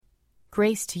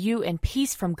Grace to you and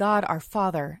peace from God our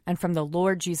Father and from the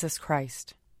Lord Jesus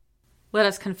Christ. Let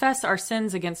us confess our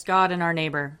sins against God and our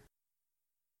neighbor.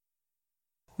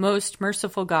 Most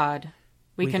merciful God,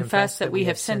 we confess that we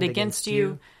have sinned against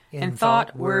you in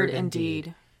thought, word, and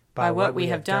deed, by what we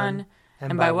have done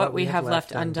and by what we have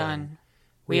left undone.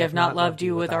 We have not loved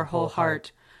you with our whole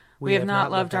heart. We have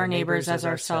not loved our neighbors as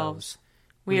ourselves.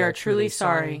 We are truly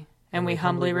sorry, and we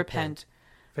humbly repent.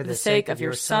 For the sake of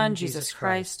your Son, Jesus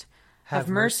Christ, have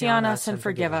mercy on us and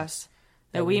forgive us,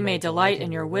 that we may delight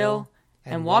in your will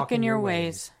and walk in your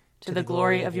ways, to the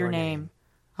glory of your name.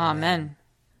 Amen.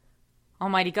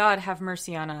 Almighty God, have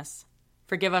mercy on us.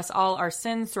 Forgive us all our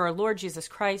sins through our Lord Jesus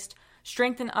Christ.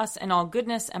 Strengthen us in all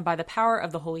goodness, and by the power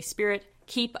of the Holy Spirit,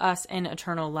 keep us in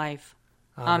eternal life.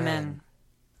 Amen.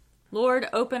 Lord,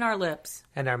 open our lips,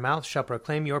 and our mouth shall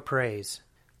proclaim your praise.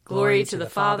 Glory to the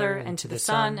Father, and to the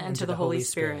Son, and to the Holy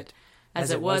Spirit, as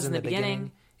it was in the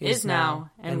beginning, is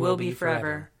now, and will be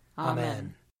forever.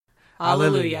 Amen.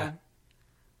 Alleluia.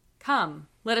 Come,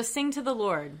 let us sing to the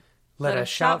Lord. Let us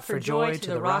shout for joy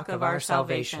to the rock of our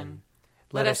salvation.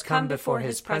 Let us come before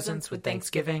his presence with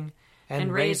thanksgiving,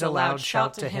 and raise a loud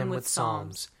shout to him with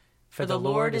psalms. For the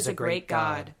Lord is a great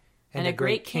God, and a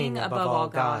great King above all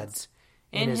gods.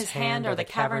 In his hand are the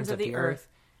caverns of the earth,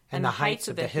 and the heights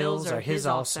of the hills are his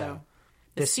also.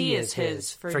 The sea is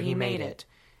his, for he made it,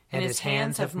 and his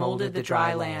hands have molded the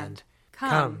dry land.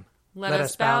 Come, let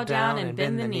us bow down and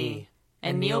bend the knee,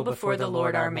 and kneel before the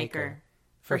Lord our Maker.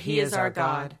 For he is our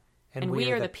God, and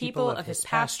we are the people of his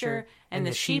pasture and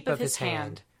the sheep of his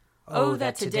hand. Oh,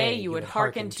 that today you would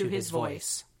hearken to his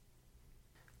voice.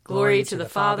 Glory to the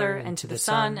Father, and to the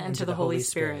Son, and to the Holy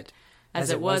Spirit,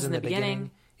 as it was in the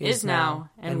beginning, is now,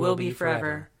 and will be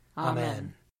forever.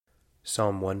 Amen.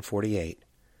 Psalm 148.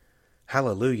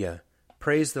 Hallelujah!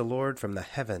 Praise the Lord from the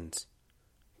heavens.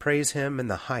 Praise him in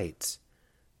the heights.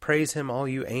 Praise him, all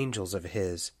you angels of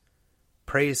his.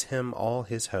 Praise him, all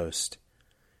his host.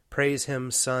 Praise him,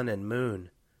 sun and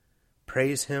moon.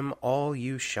 Praise him, all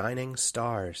you shining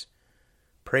stars.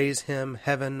 Praise him,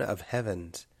 heaven of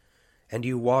heavens, and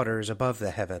you waters above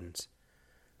the heavens.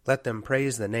 Let them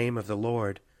praise the name of the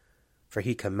Lord, for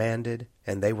he commanded,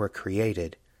 and they were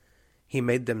created. He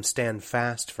made them stand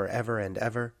fast forever and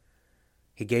ever.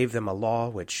 He gave them a law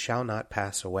which shall not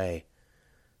pass away.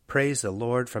 Praise the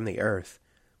Lord from the earth,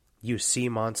 you sea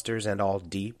monsters and all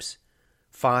deeps,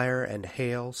 fire and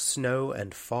hail, snow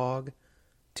and fog,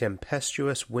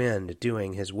 tempestuous wind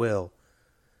doing his will,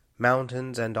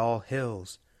 mountains and all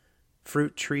hills,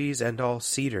 fruit trees and all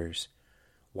cedars,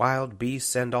 wild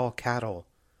beasts and all cattle,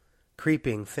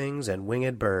 creeping things and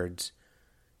winged birds,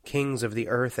 kings of the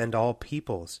earth and all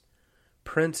peoples,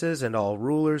 princes and all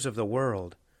rulers of the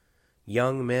world,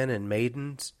 young men and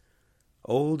maidens,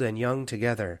 old and young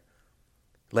together.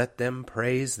 Let them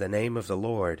praise the name of the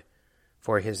Lord,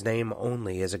 for his name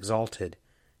only is exalted.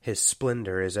 His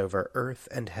splendor is over earth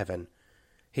and heaven.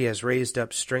 He has raised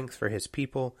up strength for his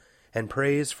people, and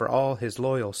praise for all his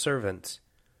loyal servants.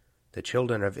 The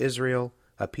children of Israel,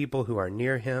 a people who are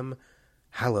near him.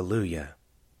 Hallelujah.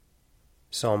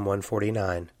 Psalm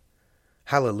 149.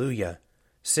 Hallelujah!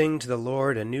 Sing to the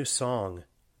Lord a new song.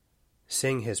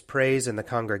 Sing his praise in the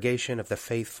congregation of the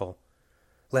faithful.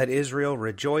 Let Israel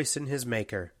rejoice in his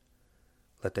Maker.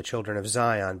 Let the children of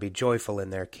Zion be joyful in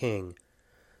their King.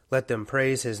 Let them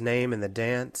praise his name in the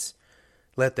dance.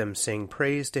 Let them sing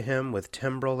praise to him with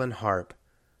timbrel and harp.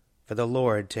 For the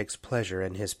Lord takes pleasure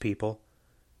in his people,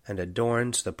 and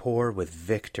adorns the poor with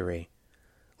victory.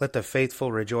 Let the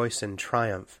faithful rejoice in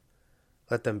triumph.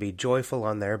 Let them be joyful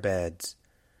on their beds.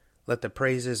 Let the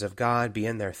praises of God be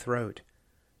in their throat,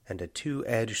 and a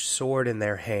two-edged sword in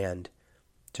their hand,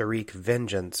 to wreak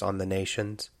vengeance on the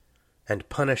nations, and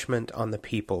punishment on the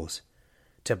peoples,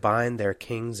 to bind their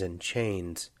kings in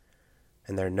chains,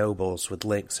 and their nobles with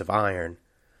links of iron,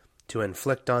 to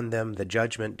inflict on them the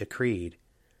judgment decreed.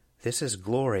 This is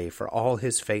glory for all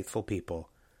his faithful people.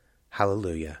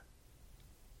 Hallelujah.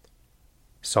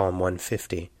 Psalm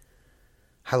 150.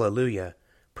 Hallelujah!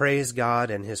 Praise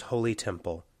God in his holy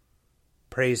temple.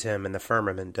 Praise him in the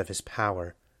firmament of his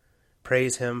power.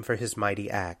 Praise him for his mighty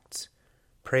acts.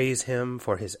 Praise him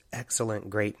for his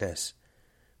excellent greatness.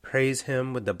 Praise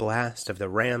him with the blast of the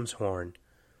ram's horn.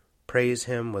 Praise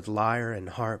him with lyre and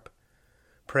harp.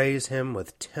 Praise him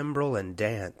with timbrel and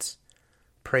dance.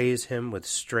 Praise him with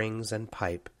strings and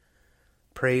pipe.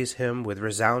 Praise him with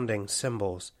resounding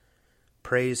cymbals.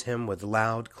 Praise him with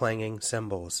loud clanging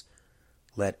cymbals.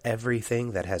 Let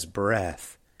everything that has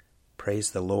breath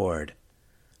praise the Lord.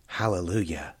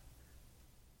 Hallelujah.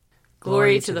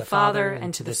 Glory to the Father,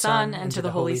 and to the Son, and to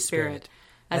the Holy Spirit,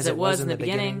 as it was in the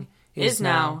beginning, is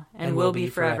now, and will be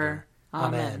forever.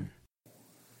 Amen.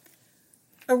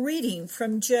 A reading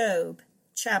from Job,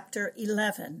 chapter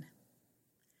 11.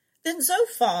 Then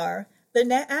Zophar the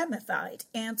Naamathite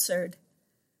answered,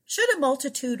 Should a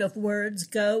multitude of words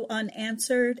go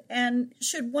unanswered, and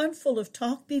should one full of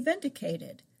talk be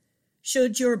vindicated?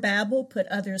 Should your babble put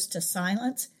others to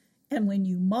silence, and when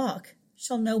you mock,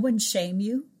 shall no one shame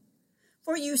you?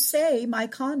 For you say, My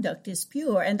conduct is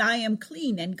pure, and I am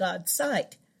clean in God's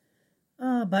sight.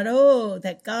 But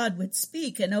that God would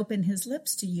speak and open his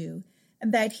lips to you,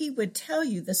 and that he would tell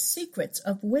you the secrets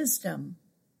of wisdom.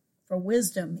 For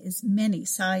wisdom is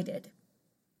many-sided.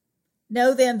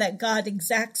 Know then that God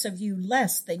exacts of you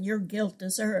less than your guilt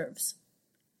deserves.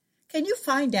 Can you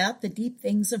find out the deep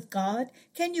things of God?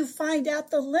 Can you find out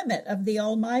the limit of the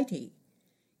Almighty?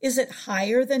 Is it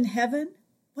higher than heaven?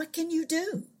 What can you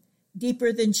do?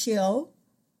 Deeper than Sheol?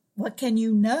 What can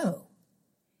you know?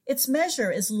 Its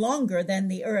measure is longer than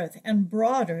the earth and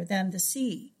broader than the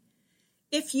sea.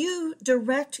 If you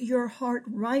direct your heart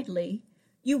rightly,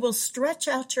 you will stretch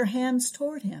out your hands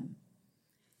toward him.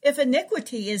 If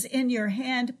iniquity is in your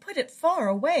hand, put it far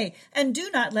away, and do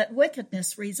not let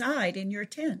wickedness reside in your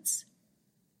tents.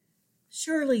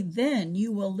 Surely then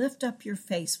you will lift up your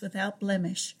face without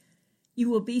blemish. You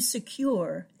will be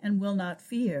secure and will not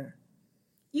fear.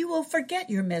 You will forget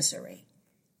your misery.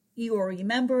 You will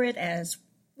remember it as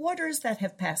waters that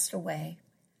have passed away.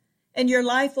 And your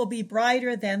life will be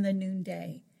brighter than the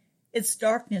noonday. Its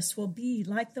darkness will be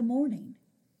like the morning.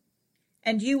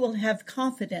 And you will have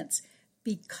confidence.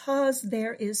 Because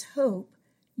there is hope,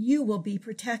 you will be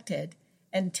protected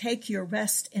and take your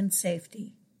rest in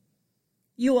safety.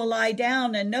 You will lie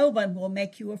down and no one will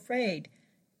make you afraid.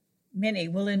 Many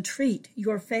will entreat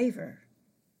your favor.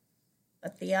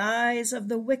 But the eyes of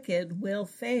the wicked will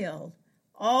fail.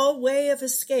 All way of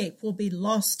escape will be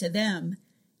lost to them,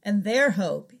 and their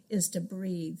hope is to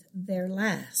breathe their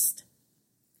last.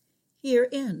 Here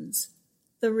ends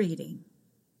the reading.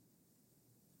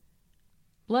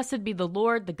 Blessed be the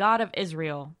Lord, the God of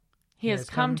Israel. He has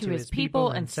come to his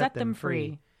people and set them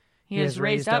free. He has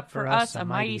raised up for us a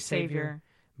mighty Savior,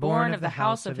 born of the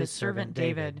house of his servant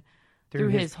David. Through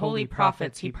his holy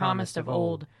prophets he promised of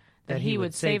old that he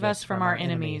would save us from our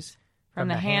enemies, from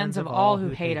the hands of all who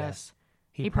hate us.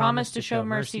 He promised to show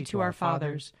mercy to our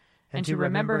fathers, and to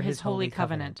remember his holy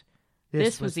covenant.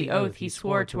 This was the oath he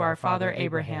swore to our father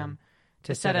Abraham,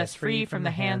 to set us free from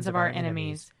the hands of our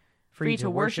enemies, free to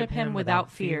worship him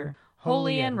without fear,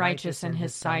 holy and righteous in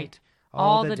his sight,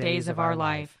 all the days of our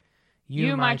life.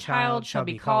 You, my child, shall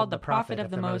be called the prophet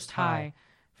of the Most High,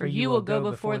 for you will go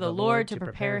before the Lord to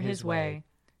prepare his way,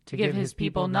 to give his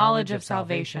people knowledge of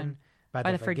salvation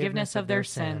by the forgiveness of their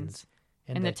sins.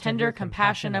 In the tender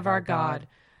compassion of our God,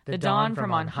 the dawn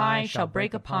from on high shall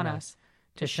break upon us,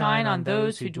 to shine on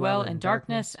those who dwell in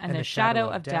darkness and the shadow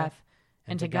of death,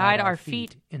 and to guide our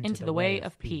feet into the way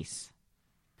of peace.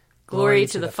 Glory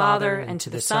to the Father, and to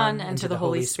the Son, and to the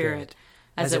Holy Spirit,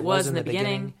 as it was in the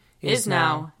beginning, is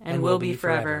now, and will be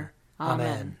forever.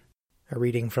 Amen. A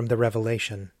reading from the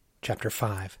Revelation, chapter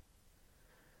 5.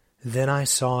 Then I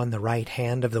saw in the right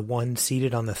hand of the one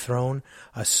seated on the throne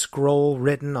a scroll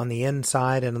written on the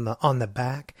inside and on the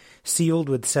back, sealed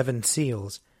with 7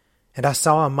 seals. And I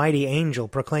saw a mighty angel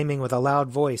proclaiming with a loud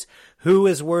voice, Who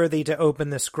is worthy to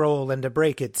open the scroll and to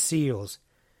break its seals?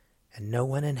 And no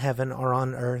one in heaven or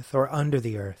on earth or under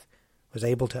the earth was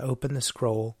able to open the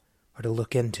scroll or to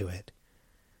look into it.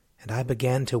 And I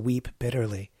began to weep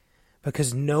bitterly,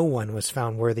 because no one was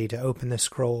found worthy to open the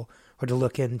scroll or to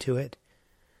look into it.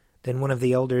 Then one of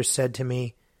the elders said to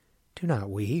me, Do not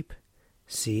weep.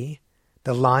 See,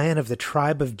 the Lion of the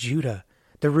tribe of Judah,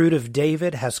 the Root of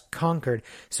David, has conquered,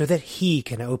 so that he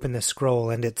can open the scroll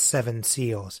and its 7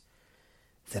 seals.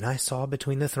 Then I saw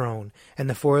between the throne and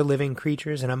the 4 living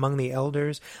creatures and among the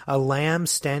elders a lamb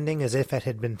standing as if it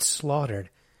had been slaughtered,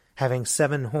 having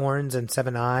 7 horns and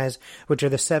 7 eyes, which are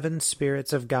the 7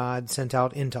 spirits of God sent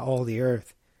out into all the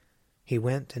earth. He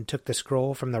went and took the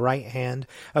scroll from the right hand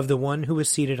of the one who was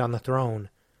seated on the throne.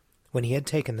 When he had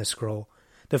taken the scroll,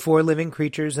 the 4 living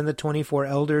creatures and the 24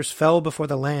 elders fell before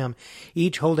the Lamb,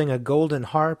 each holding a golden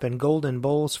harp and golden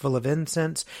bowls full of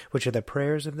incense, which are the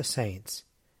prayers of the saints.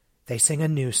 They sing a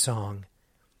new song.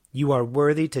 You are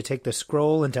worthy to take the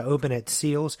scroll and to open its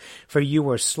seals, for you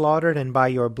were slaughtered, and by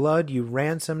your blood you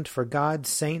ransomed for God's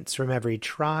saints from every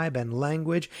tribe and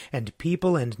language and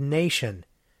people and nation.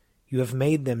 You have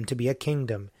made them to be a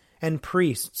kingdom and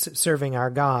priests serving our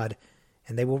God,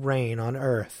 and they will reign on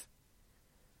earth.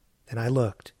 Then I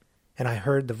looked, and I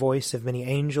heard the voice of many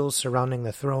angels surrounding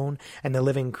the throne and the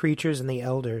living creatures and the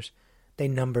elders. They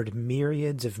numbered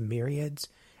myriads of myriads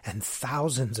and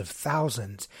thousands of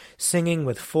thousands, singing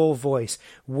with full voice,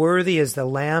 "Worthy is the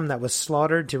Lamb that was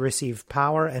slaughtered to receive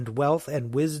power and wealth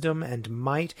and wisdom and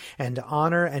might and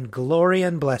honor and glory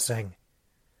and blessing."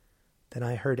 Then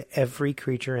I heard every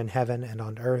creature in heaven and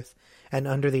on earth and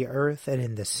under the earth and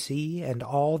in the sea and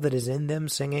all that is in them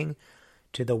singing,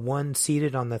 "To the one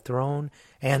seated on the throne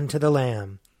and to the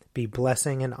Lamb be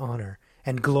blessing and honor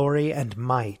and glory and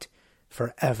might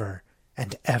forever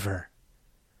and ever."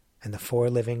 And the 4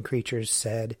 living creatures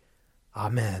said,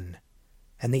 "Amen."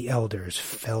 And the elders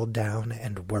fell down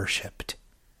and worshipped.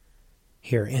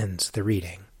 Here ends the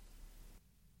reading.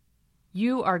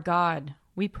 You are God,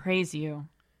 we praise you.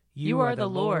 You are the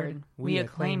Lord, we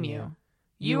acclaim you.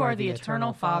 You are the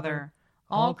eternal Father,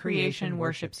 all creation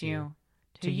worships you.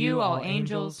 To you all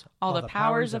angels, all the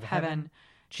powers of heaven,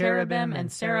 cherubim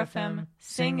and seraphim,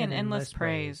 sing in endless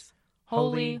praise.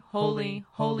 Holy, holy,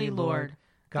 holy Lord,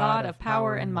 God of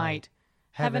power and might,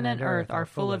 heaven and earth are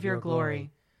full of your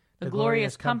glory. The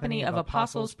glorious company of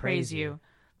apostles praise you.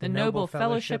 The noble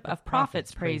fellowship of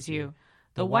prophets praise you.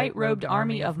 The white-robed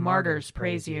army of martyrs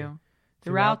praise you.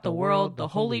 Throughout the world the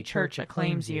holy church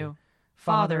acclaims you.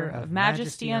 Father of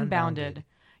majesty unbounded,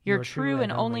 your true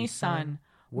and only Son,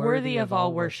 worthy of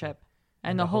all worship,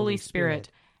 and the Holy Spirit,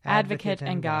 advocate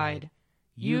and guide.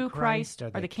 You, Christ,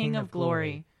 are the King of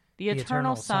glory, the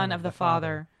eternal Son of the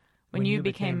Father. When you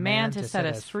became man to set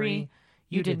us free,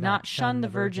 you did not shun the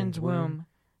Virgin's womb.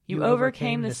 You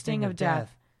overcame the sting of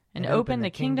death and opened the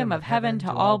kingdom of heaven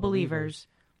to all believers.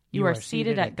 You are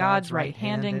seated at God's right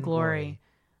hand in glory.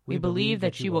 We believe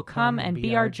that you will come and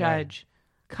be our judge.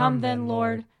 Come then,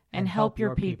 Lord, and help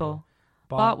your people,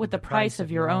 bought with the price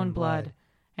of your own blood,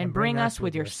 and bring us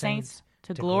with your saints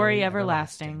to glory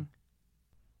everlasting.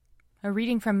 A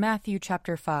reading from Matthew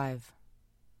chapter 5.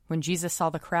 When Jesus saw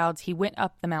the crowds, he went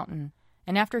up the mountain,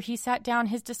 and after he sat down,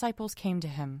 his disciples came to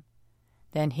him.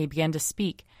 Then he began to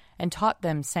speak and taught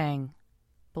them, saying,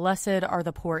 "Blessed are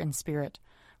the poor in spirit,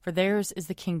 for theirs is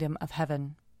the kingdom of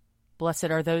heaven.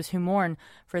 Blessed are those who mourn,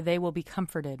 for they will be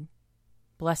comforted.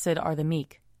 Blessed are the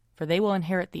meek, for they will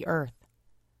inherit the earth.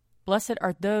 Blessed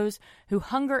are those who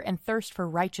hunger and thirst for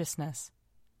righteousness,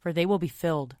 for they will be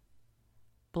filled.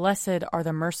 Blessed are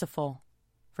the merciful,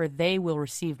 for they will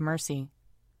receive mercy.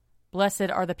 Blessed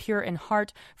are the pure in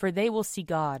heart, for they will see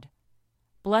God.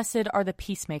 Blessed are the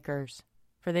peacemakers,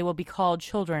 for they will be called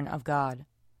children of God.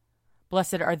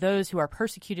 Blessed are those who are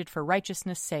persecuted for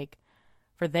righteousness' sake,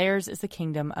 for theirs is the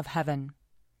kingdom of heaven.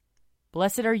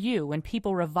 Blessed are you when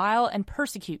people revile and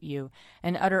persecute you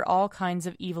and utter all kinds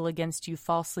of evil against you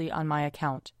falsely on my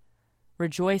account.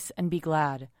 Rejoice and be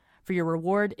glad, for your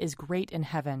reward is great in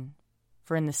heaven.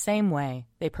 For in the same way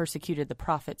they persecuted the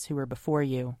prophets who were before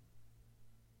you."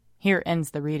 Here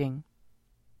ends the reading.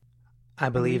 I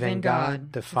believe in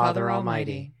God, the Father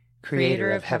Almighty,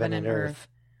 creator of heaven and earth.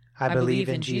 I believe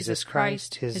in Jesus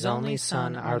Christ, his only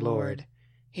Son, our Lord.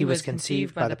 He was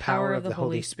conceived by the power of the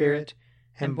Holy Spirit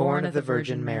and born of the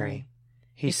Virgin Mary.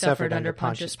 He suffered under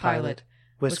Pontius Pilate,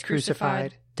 was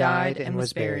crucified, died, and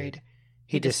was buried.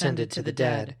 He descended to the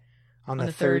dead. On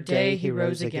the 3rd day he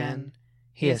rose again.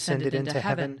 He ascended into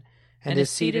heaven and is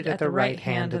seated at the right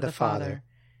hand of the Father.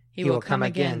 He will come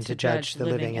again to judge the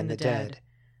living and the dead.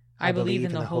 I believe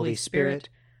in the Holy Spirit,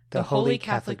 the Holy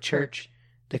Catholic Church,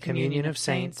 the communion of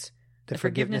saints, the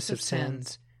forgiveness of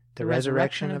sins, the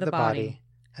resurrection of the body,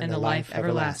 and the life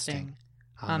everlasting.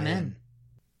 Amen.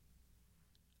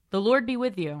 The Lord be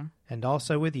with you. And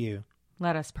also with you.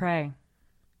 Let us pray.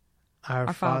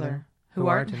 Our Father, who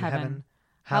art in heaven,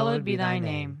 hallowed be thy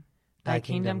name. Thy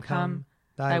kingdom come,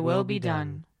 thy will be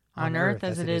done, on earth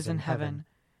as it is in heaven.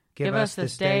 Give us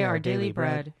this day our daily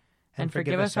bread, and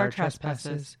forgive us our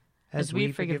trespasses, as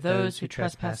we forgive those who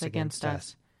trespass against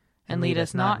us. And lead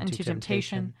us not into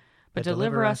temptation, but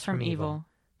deliver us from evil.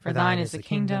 For thine is the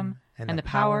kingdom, and the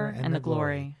power, and the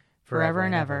glory, forever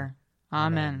and ever.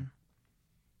 Amen.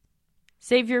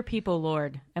 Save your people,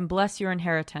 Lord, and bless your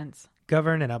inheritance.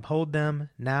 Govern and uphold them,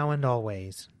 now and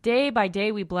always. Day by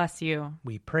day we bless you.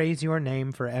 We praise your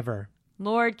name forever.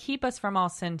 Lord, keep us from all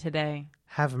sin today.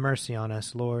 Have mercy on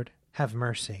us, Lord. Have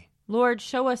mercy. Lord,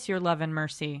 show us your love and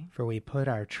mercy. For we put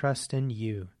our trust in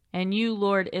you. And you,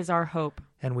 Lord, is our hope.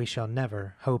 And we shall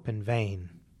never hope in vain.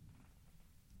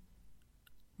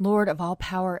 Lord of all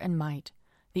power and might,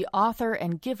 the author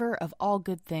and giver of all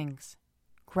good things,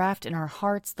 graft in our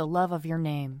hearts the love of your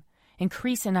name.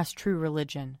 Increase in us true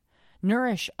religion.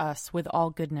 Nourish us with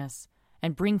all goodness,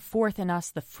 and bring forth in us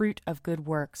the fruit of good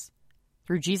works.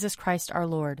 Through Jesus Christ our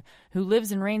Lord, who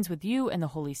lives and reigns with you and the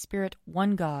Holy Spirit,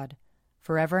 one God,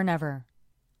 forever and ever.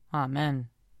 Amen.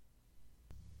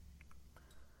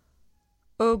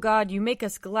 O God, you make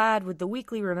us glad with the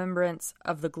weekly remembrance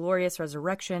of the glorious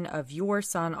resurrection of your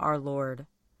Son, our Lord.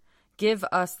 Give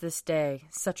us this day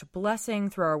such blessing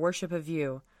through our worship of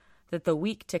you, that the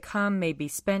week to come may be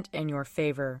spent in your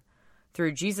favor.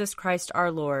 Through Jesus Christ our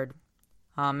Lord.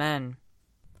 Amen.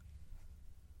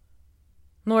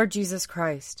 Lord Jesus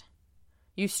Christ,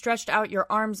 you stretched out your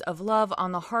arms of love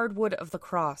on the hard wood of the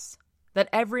cross, that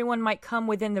everyone might come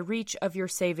within the reach of your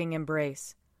saving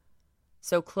embrace.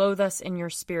 So clothe us in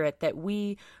your Spirit, that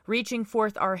we, reaching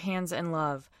forth our hands in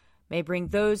love, may bring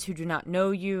those who do not know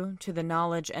you to the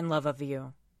knowledge and love of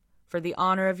you. For the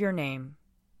honor of your name.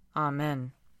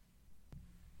 Amen.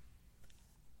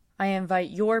 I invite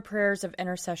your prayers of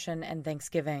intercession and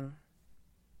thanksgiving.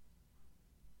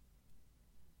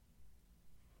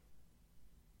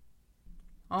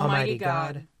 Almighty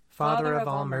God, Father of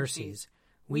all mercies,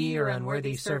 we, your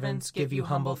unworthy servants, give you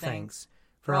humble thanks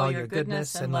for all your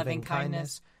goodness and loving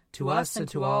kindness to us and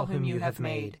to all whom you have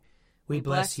made. We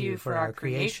bless you for our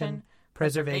creation,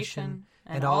 preservation,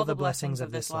 and all the blessings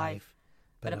of this life,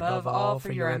 but above all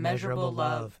for your immeasurable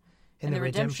love in the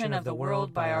redemption of the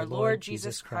world by our Lord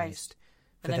Jesus Christ,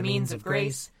 for the means of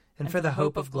grace and for the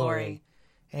hope of glory.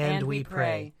 And we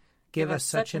pray, give us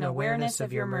such an awareness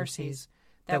of your mercies,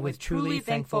 that with truly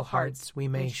thankful hearts we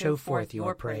may show forth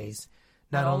your praise,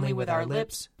 not only with our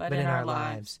lips, but in our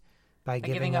lives, by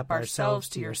giving up ourselves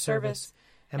to your service,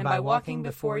 and by walking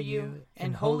before you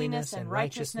in holiness and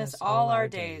righteousness all our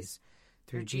days,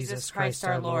 through Jesus Christ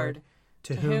our Lord,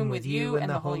 to whom with you and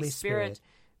the Holy Spirit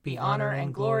be honor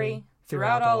and glory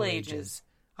throughout all ages.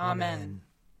 Amen.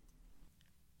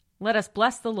 Let us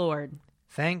bless the Lord.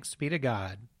 Thanks be to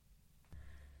God.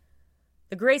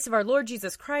 The grace of our Lord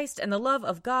Jesus Christ and the love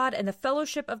of God and the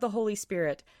fellowship of the Holy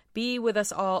Spirit be with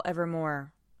us all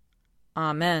evermore.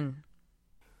 Amen.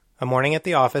 A Morning at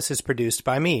the Office is produced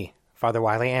by me, Father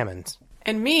Wiley Ammons.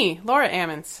 And me, Laura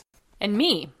Ammons. And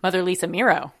me, Mother Lisa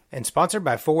Meirow. And sponsored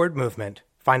by Forward Movement.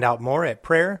 Find out more at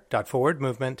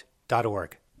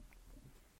prayer.forwardmovement.org.